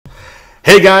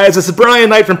Hey guys, this is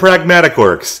Brian Knight from Pragmatic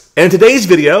Works. And in today's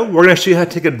video, we're going to show you how to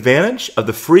take advantage of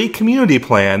the free community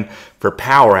plan for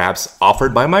Power Apps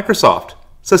offered by Microsoft.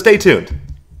 So stay tuned.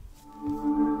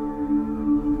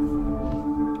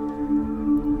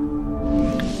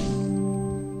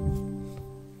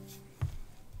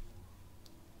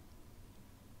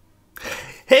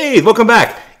 Hey, welcome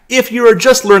back. If you are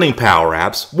just learning Power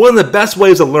Apps, one of the best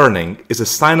ways of learning is to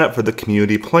sign up for the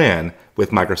community plan with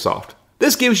Microsoft.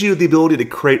 This gives you the ability to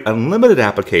create unlimited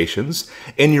applications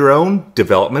in your own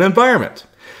development environment.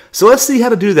 So let's see how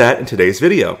to do that in today's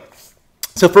video.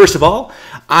 So first of all,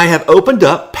 I have opened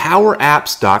up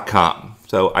powerapps.com.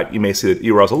 So you may see the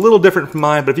URL is a little different from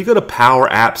mine, but if you go to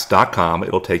powerapps.com,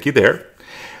 it'll take you there.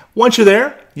 Once you're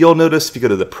there, you'll notice if you go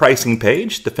to the pricing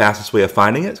page, the fastest way of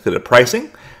finding it is go to pricing,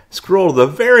 scroll to the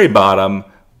very bottom,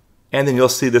 and then you'll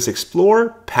see this Explore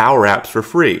Power Apps for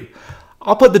free.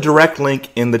 I'll put the direct link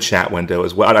in the chat window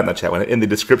as well, not in the chat window, in the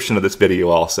description of this video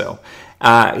also.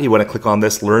 You want to click on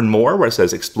this Learn More where it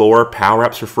says Explore Power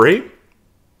Apps for free.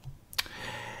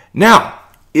 Now,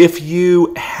 if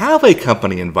you have a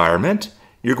company environment,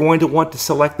 you're going to want to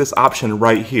select this option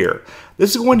right here.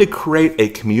 This is going to create a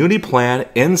community plan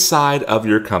inside of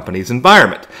your company's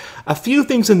environment. A few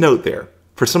things to note there.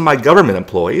 For some of my government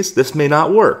employees, this may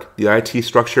not work. The IT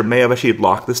structure may have actually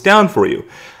locked this down for you.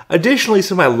 Additionally,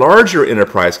 some of my larger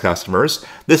enterprise customers,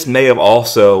 this may have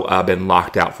also been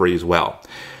locked out for you as well.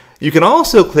 You can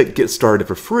also click Get Started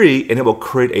for free, and it will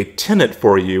create a tenant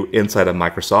for you inside of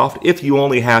Microsoft if you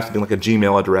only have something like a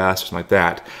Gmail address or something like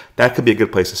that. That could be a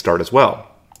good place to start as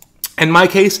well. In my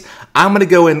case, I'm going to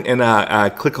go in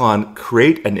and click on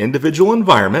Create an Individual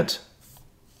Environment.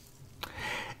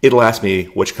 It'll ask me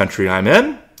which country I'm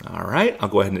in. All right, I'll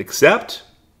go ahead and accept.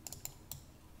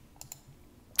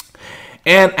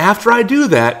 And after I do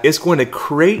that, it's going to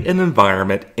create an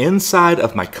environment inside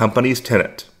of my company's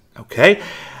tenant. Okay?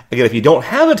 Again, if you don't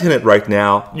have a tenant right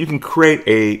now, you can create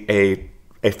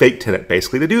a fake tenant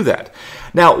basically to do that.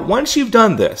 Now, once you've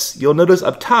done this, you'll notice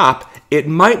up top, it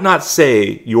might not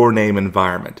say your name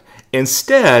environment.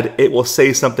 Instead, it will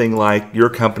say something like your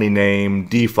company name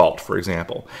default, for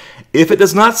example. If it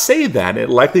does not say that, it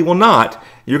likely will not,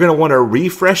 you're going to want to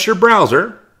refresh your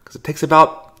browser, because it takes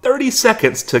about 30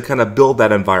 seconds to kind of build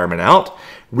that environment out.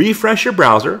 Refresh your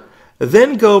browser,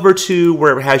 then go over to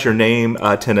where it has your name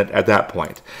tenant at that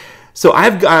point. So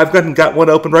I've got one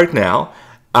open right now.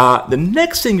 The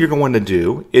next thing you're going to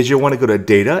do is you'll want to go to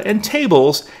Data and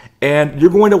Tables, and you're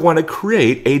going to want to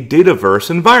create a Dataverse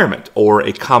environment, or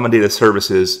a Common Data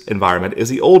Services environment is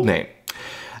the old name.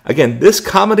 Again, this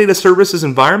Common Data Services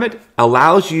environment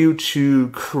allows you to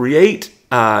create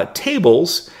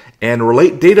tables and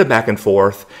relate data back and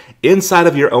forth inside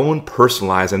of your own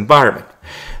personalized environment.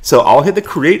 So I'll hit the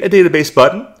Create a Database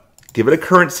button, give it a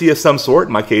currency of some sort.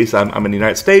 In my case, I'm in the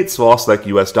United States, so I'll select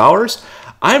US dollars.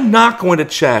 I'm not going to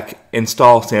check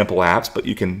Install Sample Apps, but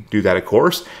you can do that, of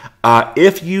course.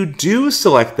 If you do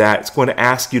select that, it's going to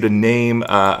ask you to name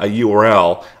a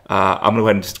URL. I'm going to go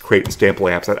ahead and just create sample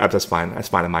apps. That's fine. That's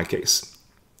fine in my case.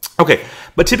 Okay,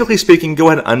 but typically speaking, go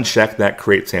ahead and uncheck that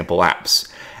Create Sample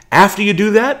Apps. After you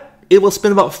do that, it will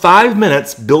spend about 5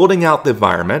 minutes building out the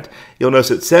environment. You'll notice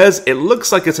it says it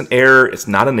looks like it's an error. It's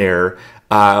not an error.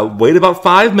 Wait about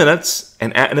 5 minutes,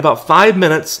 and in about 5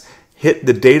 minutes, hit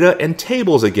the Data and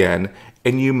Tables again,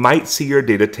 and you might see your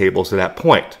data tables at that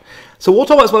point. So we'll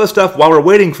talk about some other stuff while we're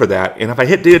waiting for that. And if I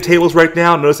hit Data Tables right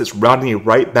now, notice it's routing you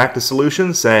right back to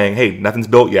Solutions, saying, hey, nothing's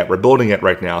built yet. We're building it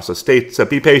right now, so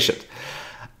be patient.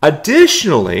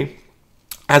 Additionally,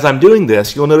 as I'm doing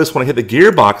this, you'll notice when I hit the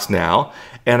gearbox now,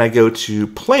 and I go to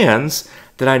Plans,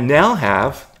 that I now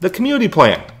have the community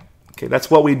plan. Okay, that's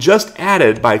what we just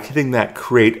added by hitting that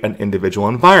Create an Individual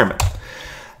Environment.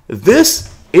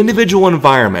 This individual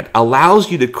environment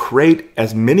allows you to create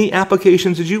as many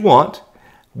applications as you want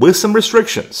with some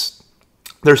restrictions.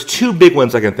 There's two big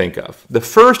ones I can think of. The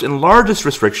first and largest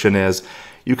restriction is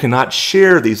you cannot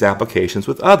share these applications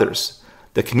with others.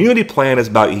 The community plan is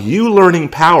about you learning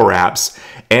Power Apps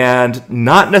and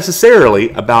not necessarily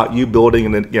about you building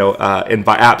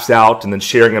apps out and then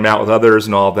sharing them out with others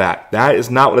and all that. That is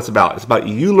not what it's about. It's about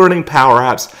you learning Power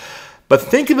Apps. But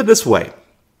think of it this way.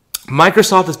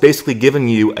 Microsoft has basically given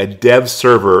you a dev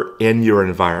server in your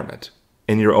environment,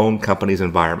 in your own company's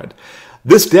environment.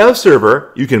 This dev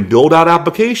server, you can build out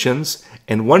applications,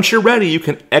 and once you're ready, you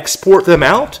can export them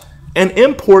out and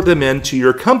import them into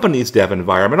your company's dev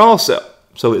environment also.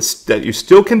 So it's that you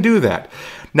still can do that.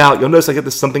 Now, you'll notice I get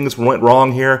something that's went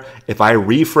wrong here. If I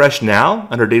refresh now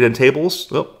under Data and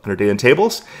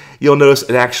Tables, you'll notice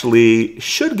it actually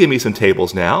should give me some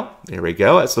tables now. There we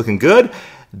go. It's looking good.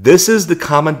 This is the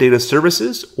Common Data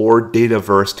Services or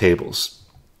Dataverse tables.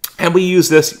 And we use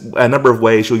this a number of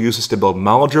ways. You'll use this to build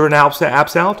modular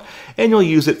apps out, and you'll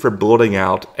use it for building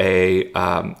out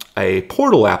a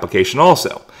portal application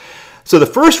also. So the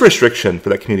first restriction for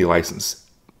that community license,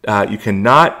 you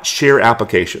cannot share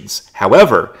applications.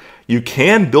 However, you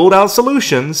can build out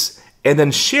solutions and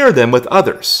then share them with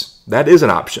others. That is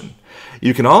an option.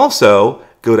 You can also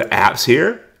go to apps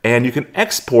here, and you can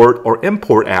export or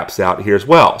import apps out here as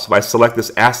well. So if I select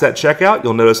this asset checkout,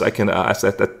 you'll notice I can, that's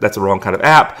the wrong kind of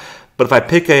app. But if I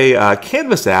pick a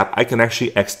Canvas app, I can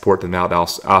actually export them out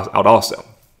also.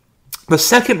 The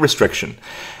second restriction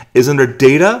is under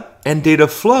data and data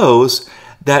flows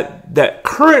that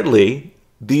currently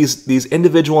these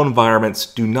individual environments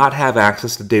do not have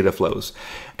access to data flows.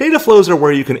 Data flows are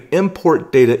where you can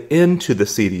import data into the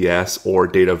CDS or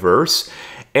Dataverse.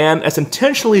 And that's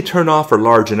intentionally turned off for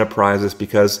large enterprises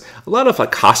because a lot of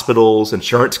hospitals,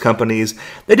 insurance companies,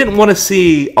 they didn't want to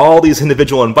see all these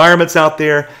individual environments out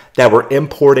there that were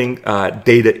importing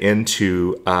data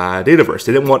into Dataverse.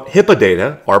 They didn't want HIPAA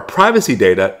data or privacy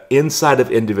data inside of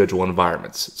individual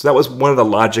environments. So that was one of the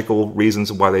logical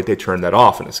reasons why they turned that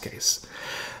off in this case.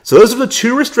 So those are the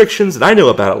two restrictions that I know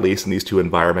about, at least in these two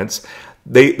environments.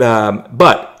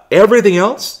 But everything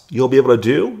else you'll be able to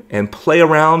do and play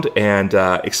around and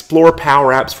explore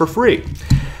Power Apps for free.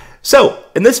 So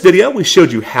in this video, we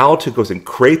showed you how to go and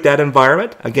create that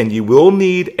environment. Again, you will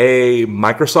need a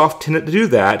Microsoft tenant to do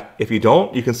that. If you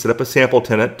don't, you can set up a sample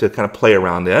tenant to kind of play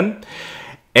around in.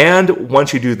 And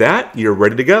once you do that, you're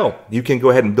ready to go. You can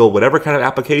go ahead and build whatever kind of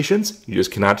applications, you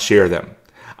just cannot share them.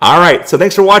 All right, so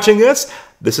thanks for watching this.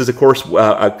 This is, of course,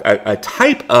 a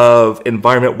type of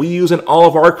environment we use in all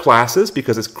of our classes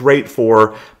because it's great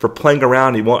for playing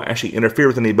around. You won't actually interfere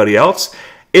with anybody else.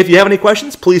 If you have any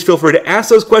questions, please feel free to ask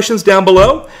those questions down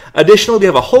below. Additionally, we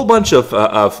have a whole bunch of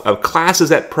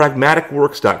classes at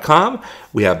pragmaticworks.com.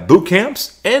 We have boot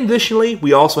camps, and additionally,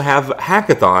 we also have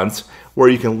hackathons where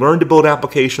you can learn to build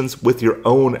applications with your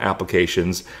own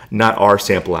applications, not our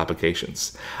sample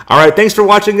applications. All right, thanks for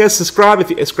watching this. Subscribe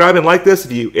and like this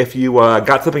if you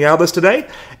got something out of this today,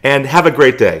 and have a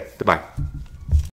great day. Goodbye.